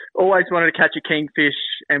always wanted to catch a kingfish,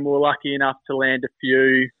 and we were lucky enough to land a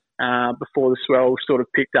few before the swell sort of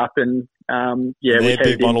picked up, and we had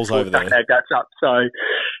big models over there. That's up. So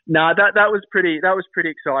that was pretty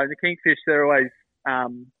exciting. The kingfish, they're always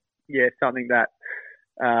something that.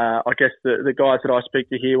 I guess the guys that I speak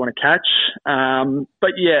to here want to catch.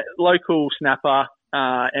 But local snapper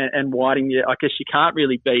and whiting, I guess you can't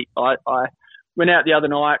really beat. I went out the other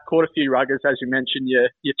night, caught a few ruggers, as you mentioned.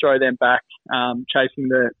 You throw them back, chasing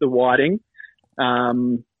the whiting,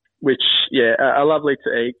 which are lovely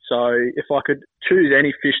to eat. So if I could choose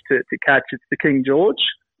any fish to catch, it's the King George.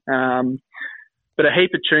 But but a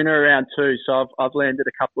heap of tuna around too. So I've landed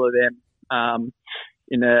a couple of them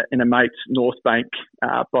in a mate's North Bank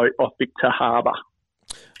boat off Victor Harbour.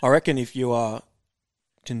 I reckon if you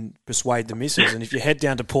can persuade the missus, and if you head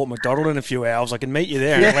down to Port Macdonald in a few hours, I can meet you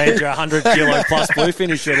there and land you 100 kilo plus bluefin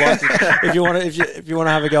if you'd like. If you want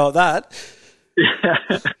to have a go at that.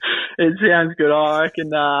 Yeah, it sounds good. I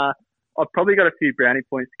reckon I've probably got a few brownie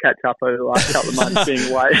points to catch up over the last couple of months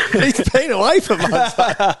being away. He's been away for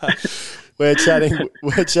months. We're chatting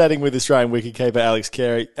with Australian wicketkeeper Alex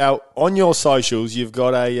Carey. On your socials, you've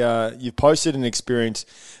got you've posted an experience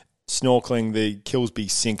snorkeling the Kilsby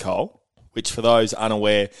sinkhole, which for those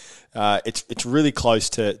unaware, it's really close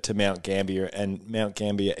to Mount Gambier, and Mount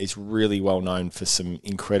Gambier is really well known for some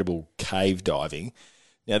incredible cave diving.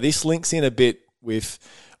 Now, this links in a bit with,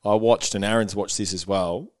 I watched, and Aaron's watched this as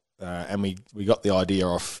well, and we got the idea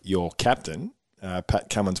off your captain, Pat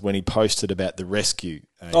Cummins, when he posted about the rescue.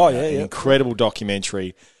 An incredible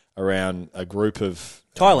documentary around a group of...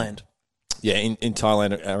 Thailand. In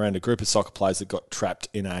Thailand, around a group of soccer players that got trapped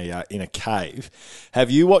in a cave.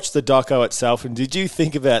 Have you watched the doco itself, and did you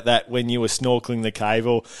think about that when you were snorkeling the cave,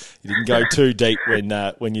 or you didn't go too deep when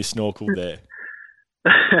you snorkeled there?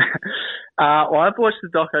 Well, I've watched the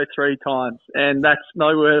doco 3 times, and that's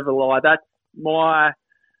no word of a lie. That's my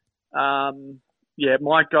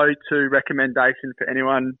my go-to recommendation for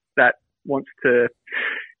anyone that wants to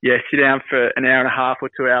sit down for an hour and a half or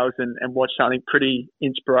 2 hours and watch something pretty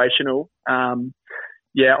inspirational. I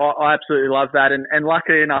absolutely love that. And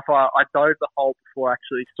luckily enough, I dove the hole before I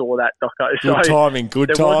actually saw that doco.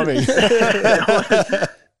 Good timing. There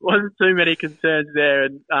wasn't too many concerns there.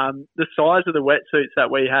 And the size of the wetsuits that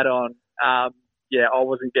we had on, I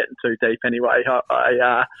wasn't getting too deep anyway.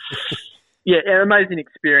 An amazing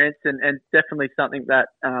experience, and definitely something that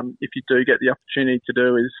if you do get the opportunity to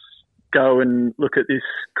do is go and look at this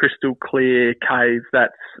crystal clear cave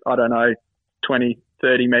that's, 20,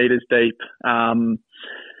 30 metres deep. And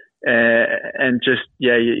just,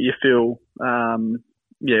 you feel,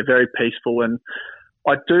 very peaceful. And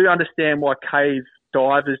I do understand why cave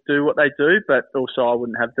divers do what they do, but also I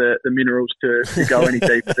wouldn't have the minerals to go any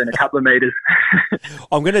deeper than a couple of metres.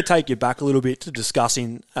 I'm going to take you back a little bit to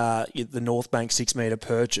discussing the North Bank 6 metre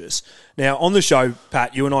purchase. Now, on the show,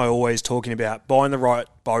 Pat, you and I are always talking about buying the right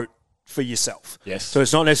boat for yourself. Yes. So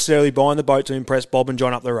it's not necessarily buying the boat to impress Bob and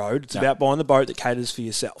John up the road. It's about buying the boat that caters for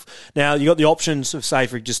yourself. Now, you got the options of, say,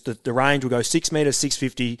 for just the range, we'll go 6 metres,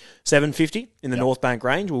 650, 750 in the North Bank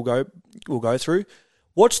range. We'll go through.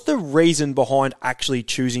 What's the reason behind actually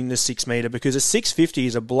choosing the 6 metre? Because a 650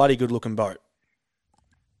 is a bloody good looking boat.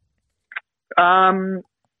 I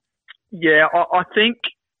think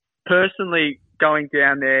personally going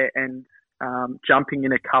down there and jumping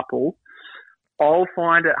in a couple, I'll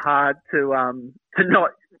find it hard to not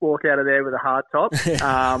walk out of there with a hard top.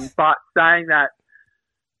 But saying that,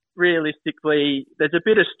 realistically, there's a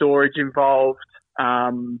bit of storage involved. I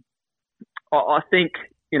think,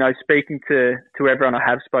 speaking to everyone I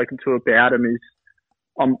have spoken to about them, is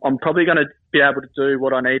I'm probably going to be able to do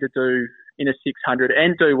what I need to do in a 600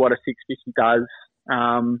 and do what a 650 does.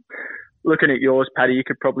 Looking at yours, Paddy, you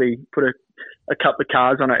could probably put a couple of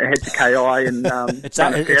cars on it, head to KI and it's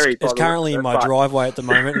currently in my driveway at the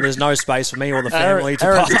moment, and there's no space for me or the family to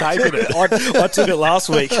partake in it. I took it last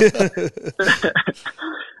week.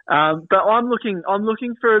 But I'm looking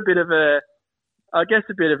for a bit of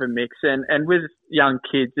a mix, and with young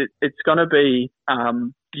kids, it's going to be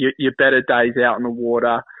your better days out in the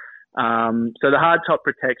water. So the hard top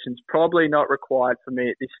protection's probably not required for me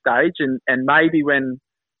at this stage, and maybe when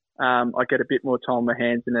I get a bit more time on my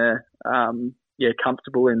hands and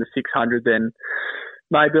comfortable in the 600, then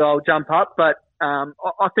maybe I'll jump up. But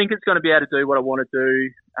I think it's going to be able to do what I want to do.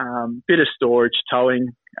 Bit of storage,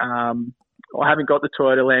 towing. I haven't got the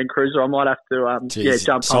Toyota Land Cruiser. I might have to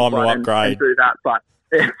jump up and do that. But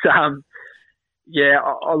it's I'm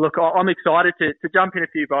excited to jump in a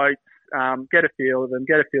few boats, get a feel of them,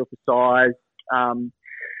 get a feel for size.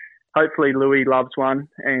 Hopefully Louis loves one,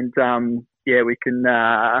 and we can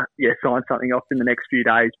sign something off in the next few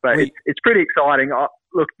days. But it's pretty exciting.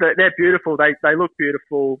 Look, they're beautiful. They look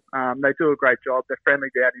beautiful. They do a great job. They're friendly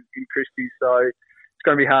down in Christie, so it's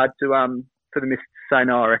going to be hard to for the missus to say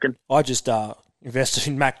no, I reckon. I just invested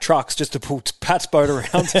in Mack Trucks just to pull Pat's boat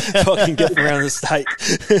around so I can get them around the state.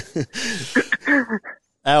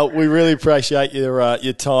 Al, we really appreciate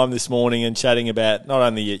your time this morning and chatting about not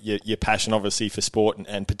only your passion, obviously, for sport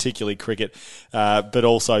and particularly cricket, but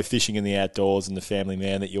also fishing in the outdoors and the family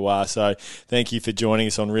man that you are. So thank you for joining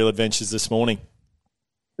us on Real Adventures this morning.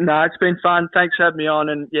 No, it's been fun. Thanks for having me on,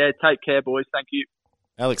 and take care, boys. Thank you.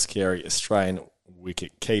 Alex Carey, Australian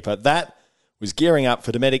wicket keeper. That was gearing up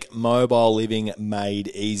for Dometic mobile living made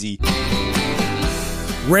easy.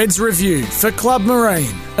 Red's Review for Club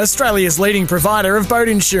Marine, Australia's leading provider of boat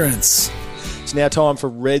insurance. It's now time for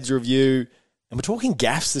Red's Review. And we're talking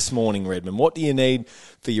gaffs this morning, Redmond. What do you need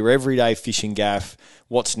for your everyday fishing gaff?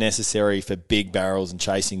 What's necessary for big barrels and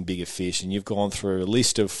chasing bigger fish? And you've gone through a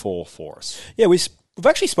list of 4 for us. Yeah, we've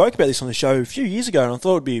actually spoke about this on the show a few years ago, and I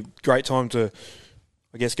thought it would be a great time to,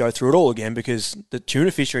 I guess, go through it all again, because the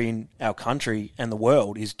tuna fishery in our country and the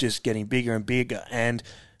world is just getting bigger and bigger, and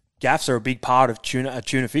gaffs are a big part of a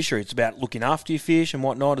tuna fishery. It's about looking after your fish and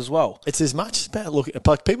whatnot as well. It's as much about looking.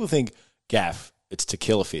 Like, people think gaff, it's to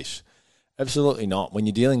kill a fish. Absolutely not. When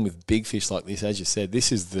you're dealing with big fish like this, as you said,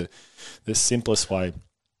 this is the simplest way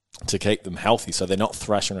to keep them healthy, so they're not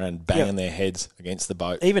thrashing around, banging their heads against the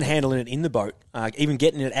boat. Even handling it in the boat, even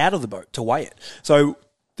getting it out of the boat to weigh it. So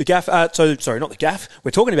the gaff, sorry, not the gaff. We're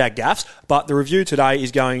talking about gaffs, but the review today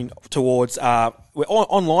is going towards,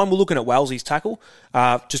 online, we're looking at Wellesley's tackle,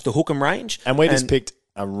 just the Hookham range. And we just picked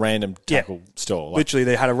a random tackle store. Literally,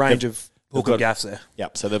 they had a range of Hookham gaffs there.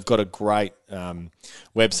 Yep, so they've got a great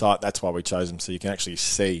website. That's why we chose them, so you can actually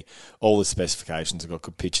see all the specifications. They've got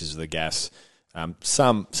good pictures of the gaffs.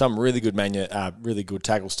 Some really good really good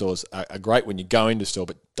tackle stores are great when you go into store,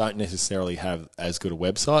 but don't necessarily have as good a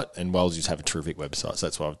website. And Wellesley's have a terrific website, so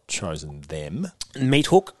that's why I've chosen them. Meat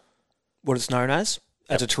hook, what it's known as,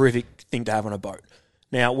 that's a terrific thing to have on a boat.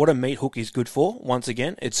 Now, what a meat hook is good for, once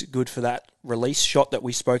again, it's good for that release shot that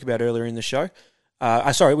we spoke about earlier in the show.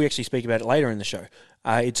 We actually speak about it later in the show.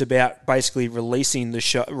 It's about basically releasing the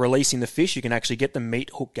fish. You can actually get the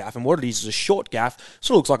meat hook gaff, and what it is a short gaff.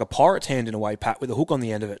 Sort of looks like a pirate's hand in a way, Pat, with a hook on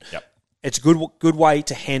the end of it. Yep. It's a good way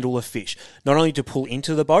to handle a fish, not only to pull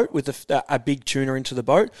into the boat with a big tuna into the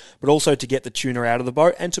boat, but also to get the tuna out of the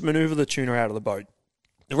boat and to manoeuvre the tuna out of the boat.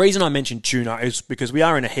 The reason I mentioned tuna is because we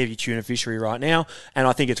are in a heavy tuna fishery right now, and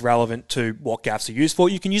I think it's relevant to what gaffs are used for.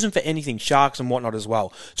 You can use them for anything, sharks and whatnot as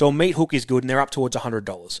well. So a meat hook is good, and they're up towards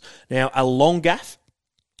 $100. Now, a long gaff,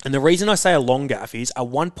 and the reason I say a long gaff is a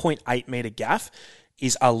 1.8 metre gaff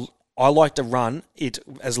is I like to run it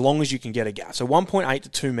as long as you can get a gaff. So 1.8 to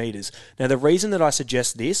 2 metres. Now, the reason that I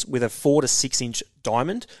suggest this with a 4 to 6 inch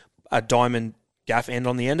diamond, a diamond gaff end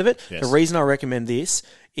on the end of it, the reason I recommend this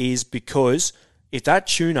is because if that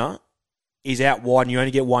tuna is out wide and you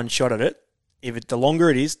only get one shot at it, the longer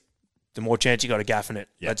it is, the more chance you got a gaff in it.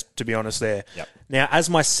 Yep. That's, to be honest, there. Yep. Now, as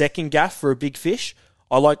my second gaff for a big fish,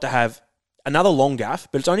 I like to have another long gaff,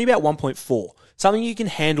 but it's only about 1.4. Something you can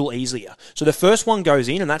handle easier. So the first one goes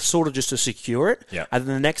in, and that's sort of just to secure it. Yep. And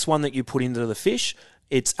then the next one that you put into the fish,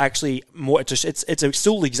 it's actually more. It's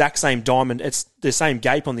still the exact same diamond. It's the same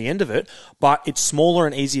gape on the end of it, but it's smaller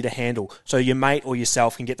and easier to handle. So your mate or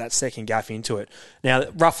yourself can get that second gaff into it. Now,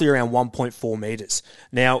 roughly around 1.4 meters.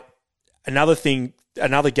 Now, another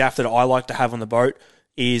gaff that I like to have on the boat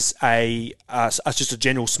is just a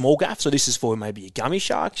general small gaff. So this is for maybe your gummy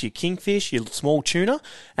sharks, your kingfish, your small tuna,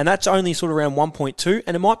 and that's only sort of around 1.2,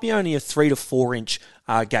 and it might be only a 3 to 4 inch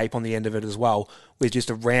gape on the end of it as well, with just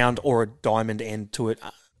a round or a diamond end to it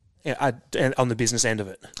on the business end of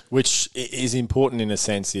it. Which is important in a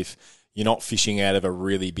sense if you're not fishing out of a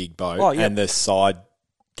really big boat and the side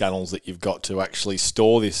gunnels that you've got to actually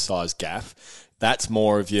store this size gaff. That's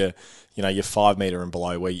more of your 5 metre and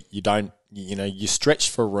below, where you don't, you're stretched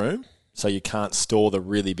for room, so you can't store the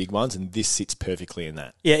really big ones, and this sits perfectly in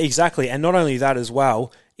that. Yeah, exactly. And not only that as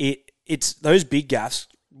well, it's those big gaffs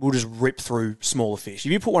will just rip through smaller fish.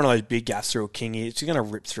 If you put one of those big gaffs through a kingy, it's going to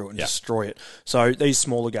rip through it and destroy it. So these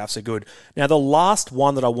smaller gaffs are good. Now, the last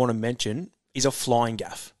one that I want to mention is a flying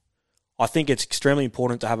gaff. I think it's extremely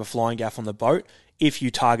important to have a flying gaff on the boat if you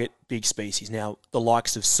target big species. Now, the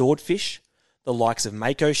likes of swordfish, the likes of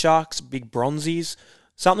mako sharks, big bronzies,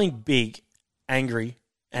 something big, angry,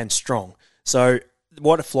 and strong. So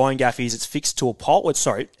what a flying gaff is, it's fixed to a pole.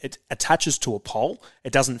 It attaches to a pole.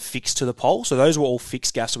 It doesn't fix to the pole. So those were all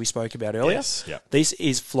fixed gaffs that we spoke about earlier. Yes, yep. This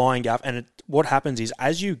is flying gaff, and what happens is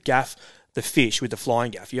as you gaff the fish with the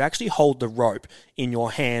flying gaff, you actually hold the rope in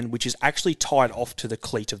your hand, which is actually tied off to the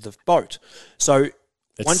cleat of the boat. So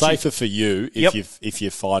it's safer for you if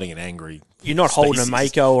you're fighting an angry. You're not holding a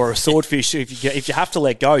mako or a swordfish. If you have to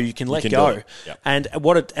let go, you can let go. Yep. And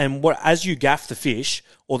as you gaff the fish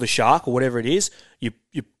or the shark or whatever it is, you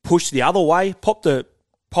push the other way, pop the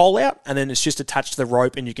pole out, and then it's just attached to the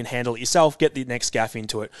rope, and you can handle it yourself. Get the next gaff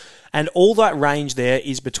into it, and all that range there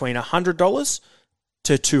is between $100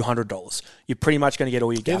 to $200. You're pretty much going to get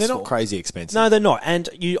all your gaffs. Yeah, they're not crazy expensive. No, they're not. And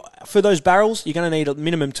for those barrels, you're going to need a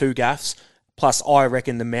minimum 2 gaffs. Plus, I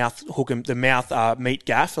reckon the mouth meat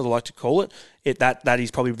gaff, as I like to call it, that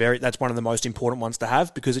is probably that's one of the most important ones to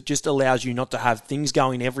have, because it just allows you not to have things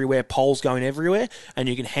going everywhere, poles going everywhere, and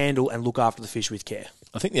you can handle and look after the fish with care.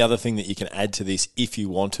 I think the other thing that you can add to this, if you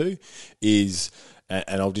want to, is,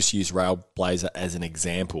 and I'll just use Railblazer as an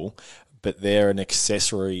example, but they're an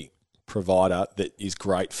accessory provider that is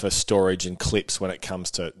great for storage and clips when it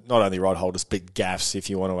comes to not only rod holders but gaffs if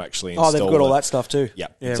you want to actually install. Oh, they've got all that stuff too. Yeah,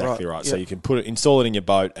 exactly right. So you can install it in your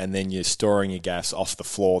boat, and then you're storing your gaffs off the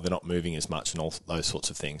floor. They're not moving as much and all those sorts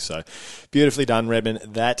of things. So beautifully done, Redmond.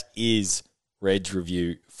 That is Red's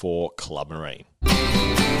review for Club Marine.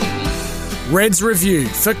 Red's review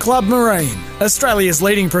for Club Marine, Australia's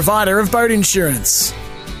leading provider of boat insurance.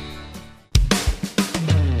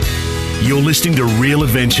 You're listening to Real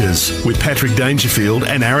Adventures with Patrick Dangerfield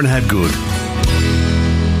and Aaron Habgood.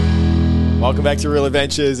 Welcome back to Real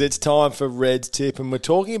Adventures. It's time for Red's tip, and we're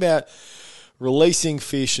talking about releasing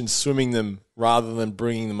fish and swimming them rather than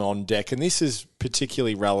bringing them on deck. And this is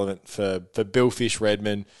particularly relevant for billfish,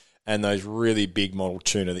 Redmond, and those really big model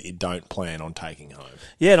tuna that you don't plan on taking home.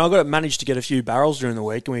 Yeah, and I managed to get a few barrels during the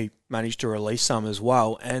week, and we managed to release some as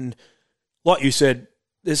well. And like you said,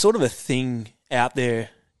 there's sort of a thing out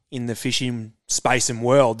there in the fishing space and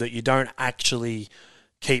world that you don't actually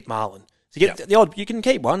keep marlin. So you can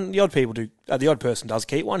keep one. The odd person does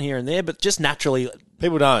keep one here and there, but just naturally,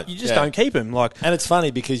 people don't. You just don't keep them. And it's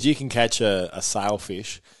funny because you can catch a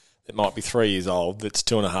sailfish that might be 3 years old, that's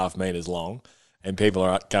 2.5 meters long, and people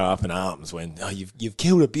go up in arms when you've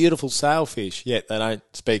killed a beautiful sailfish. Yet they don't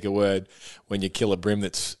speak a word when you kill a brim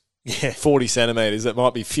that's 40 centimeters that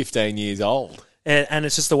might be 15 years old. And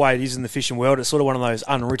it's just the way it is in the fishing world. It's sort of one of those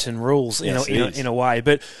unwritten rules in a way.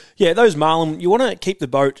 But yeah, those marlin, you want to keep the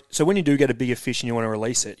boat. So when you do get a bigger fish and you want to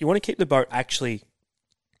release it, you want to keep the boat actually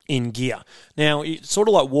in gear. Now, it's sort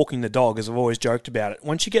of like walking the dog, as I've always joked about it.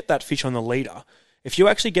 Once you get that fish on the leader, if you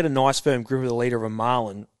actually get a nice firm grip of the leader of a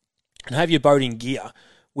marlin and have your boat in gear,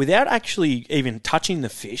 without actually even touching the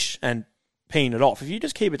fish and peeing it off, if you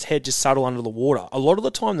just keep its head just subtle under the water, a lot of the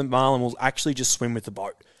time the marlin will actually just swim with the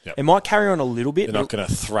boat. Yep. It might carry on a little bit. They're not going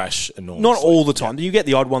to thrash enormously. Not all the time. Yep. You get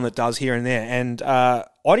the odd one that does here and there. And I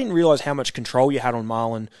didn't realise how much control you had on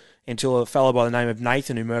marlin until a fellow by the name of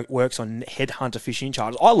Nathan, who works on Headhunter Fishing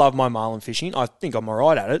Charters. I love my marlin fishing. I think I'm all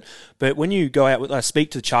right at it. But when you go out, speak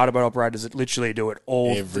to the charter boat operators that literally do it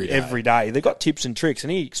every day. They've got tips and tricks, and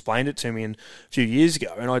he explained it to me a few years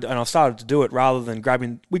ago, and I started to do it rather than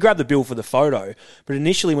we grab the bill for the photo, but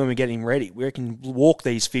initially when we're getting ready, we can walk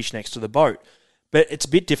these fish next to the boat. But it's a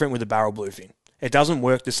bit different with a barrel bluefin. It doesn't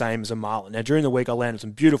work the same as a marlin. Now, during the week, I landed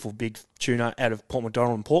some beautiful big tuna out of Port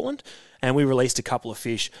Macdonald in Portland, and we released a couple of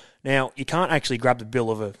fish. Now, you can't actually grab the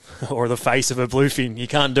bill of or the face of a bluefin. You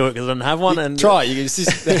can't do it because I don't have one. And try.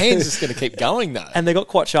 The hand's just going to keep going, though. And they've got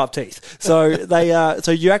quite sharp teeth. So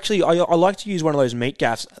so you actually, I like to use one of those meat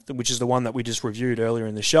gaffs, which is the one that we just reviewed earlier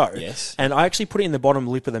in the show. Yes. And I actually put it in the bottom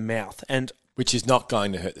lip of the mouth. Which is not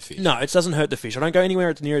going to hurt the fish. No, it doesn't hurt the fish. I don't go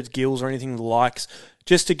anywhere near its gills or anything the likes,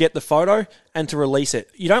 just to get the photo and to release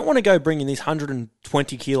it. You don't want to go bringing this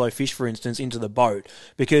 120-kilo fish, for instance, into the boat,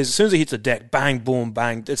 because as soon as it hits the deck, bang, boom,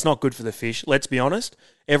 bang, it's not good for the fish. Let's be honest.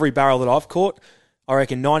 Every barrel that I've caught, I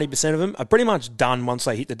reckon 90% of them are pretty much done once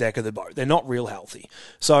they hit the deck of the boat. They're not real healthy.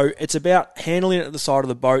 So it's about handling it at the side of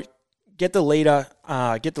the boat. Get the leader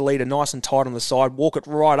nice and tight on the side, walk it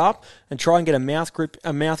right up, and try and get a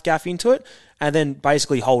mouth gaff into it, and then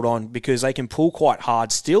basically hold on, because they can pull quite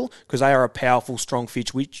hard still, because they are a powerful, strong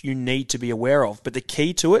fish which you need to be aware of. But the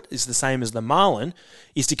key to it is the same as the marlin,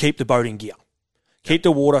 is to keep the boat in gear. Keep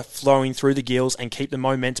the water flowing through the gills and keep the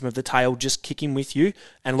momentum of the tail just kicking with you.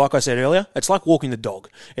 And like I said earlier, it's like walking the dog.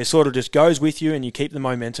 It sort of just goes with you and you keep the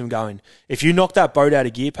momentum going. If you knock that boat out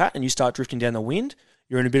of gear, Pat, and you start drifting down the wind,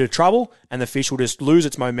 you're in a bit of trouble, and the fish will just lose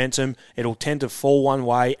its momentum. It'll tend to fall one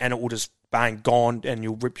way, and it will just bang, gone, and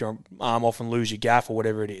you'll rip your arm off and lose your gaff or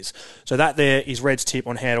whatever it is. So that there is Red's tip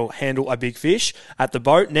on how to handle a big fish at the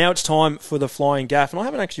boat. Now it's time for the flying gaff, and I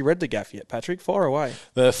haven't actually read the gaff yet, Patrick. Fire away.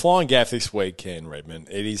 The flying gaff this weekend, Redmond,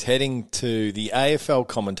 it is heading to the AFL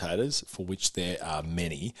commentators, for which there are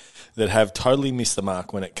many, that have totally missed the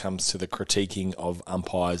mark when it comes to the critiquing of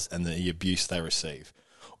umpires and the abuse they receive.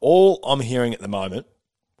 All I'm hearing at the moment,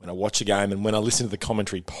 when I watch a game and when I listen to the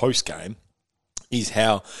commentary post-game, is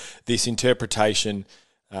how this interpretation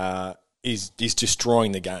is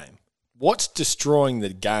destroying the game. What's destroying the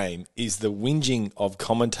game is the whinging of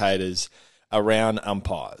commentators around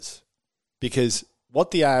umpires. Because what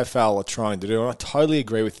the AFL are trying to do, and I totally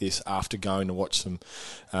agree with this after going to watch some,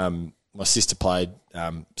 my sister played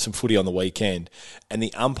some footy on the weekend, and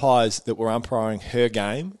the umpires that were umpiring her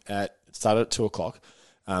game at It started at 2 o'clock.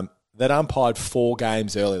 That umpired 4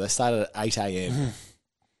 games early. They started at 8 a.m.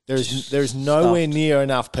 There is nowhere near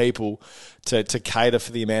enough people to cater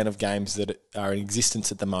for the amount of games that are in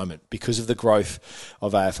existence at the moment because of the growth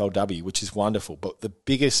of AFLW, which is wonderful. But the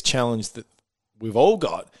biggest challenge that we've all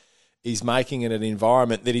got is making it an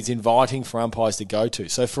environment that is inviting for umpires to go to.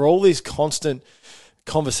 So for all this constant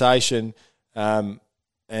conversation and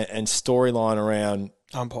storyline around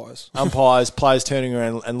umpires, players turning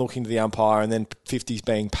around and looking to the umpire and then 50s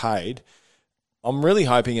being paid, I'm really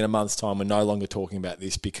hoping in a month's time we're no longer talking about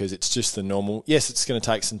this because it's just the normal. Yes, it's going to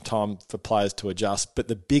take some time for players to adjust, but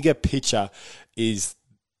the bigger picture is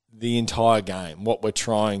the entire game, what we're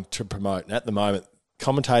trying to promote. And at the moment,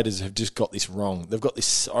 commentators have just got this wrong. They've got this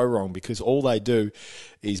so wrong because all they do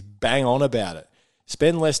is bang on about it.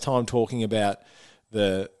 Spend less time talking about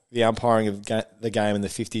the umpiring of the game in the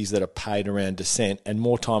 50s that are paid around dissent and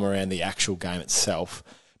more time around the actual game itself,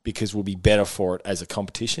 because we'll be better for it as a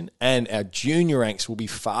competition, and our junior ranks will be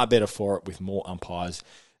far better for it with more umpires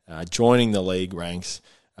joining the league ranks,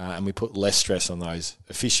 and we put less stress on those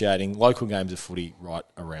officiating local games of footy right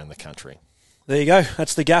around the country. There you go.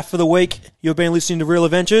 That's the gaff for the week. You've been listening to Real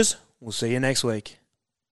Adventures. We'll see you next week.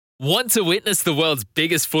 Want to witness the world's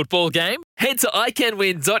biggest football game? Head to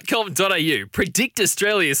iCanWin.com.au, predict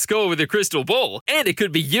Australia's score with a crystal ball, and it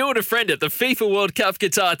could be you and a friend at the FIFA World Cup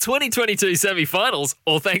Qatar 2022 semi-finals,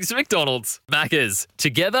 all thanks to McDonald's. Maccas,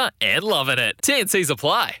 together and loving it. TNCs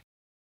apply.